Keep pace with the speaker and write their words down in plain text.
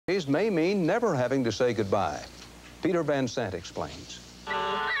Days may mean never having to say goodbye. Peter Van Sant explains.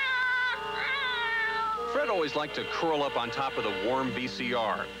 Fred always liked to curl up on top of the warm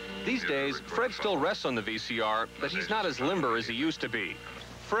VCR. These days, Fred still rests on the VCR, but he's not as limber as he used to be.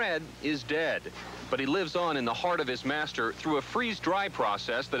 Fred is dead, but he lives on in the heart of his master through a freeze-dry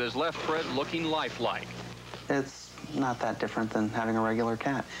process that has left Fred looking lifelike. It's not that different than having a regular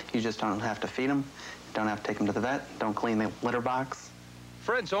cat. You just don't have to feed him, don't have to take him to the vet, don't clean the litter box.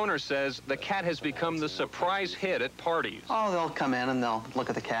 Fred's owner says the cat has become the surprise hit at parties. Oh, they'll come in and they'll look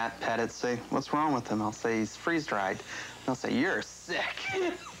at the cat, pet it, say, what's wrong with him? I'll say, he's freeze-dried. They'll say, you're sick.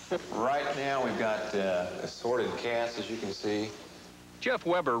 Right now, we've got assorted cats, as you can see. Jeff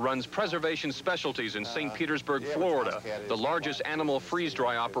Weber runs Preservation Specialties in St. Petersburg, Florida, the largest animal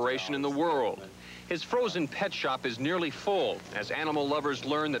freeze-dry operation in the world. His frozen pet shop is nearly full, as animal lovers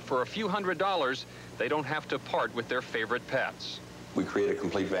learn that for a few $100s, they don't have to part with their favorite pets. We create a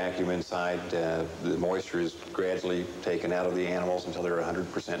complete vacuum inside. The moisture is gradually taken out of the animals until they're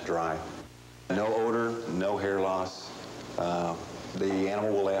 100% dry. No odor, no hair loss. The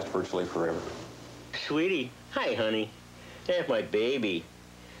animal will last virtually forever. Sweetie, hi, honey. That's my baby.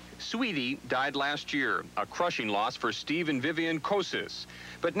 Sweetie died last year, a crushing loss for Steve and Vivian Kosis.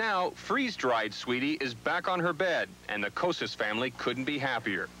 But now, freeze-dried Sweetie is back on her bed, and the Kosis family couldn't be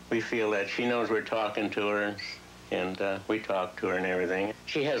happier. We feel that she knows we're talking to her, and we talk to her and everything.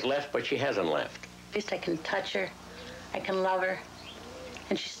 She has left, but she hasn't left. At least I can touch her, I can love her,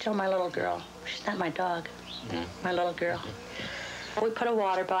 and she's still my little girl. She's not my dog, my little girl. We put a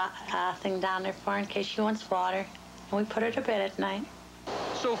water thing down there for her in case she wants water, and we put her to bed at night.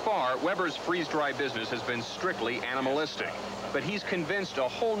 So far, Weber's freeze-dry business has been strictly animalistic, but he's convinced a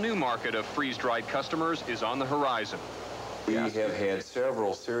whole new market of freeze-dried customers is on the horizon. We have had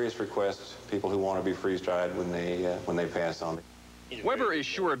several serious requests, people who want to be freeze-dried when they pass on. Weber is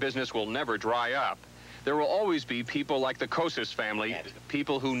sure business will never dry up. There will always be people like the Kosis family,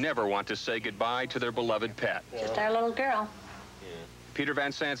 people who never want to say goodbye to their beloved pet. Just our little girl. Peter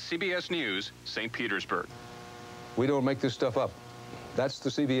Van Sant, CBS News, St. Petersburg. We don't make this stuff up. That's the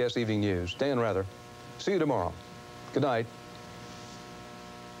CBS Evening News. Dan Rather. See you tomorrow. Good night.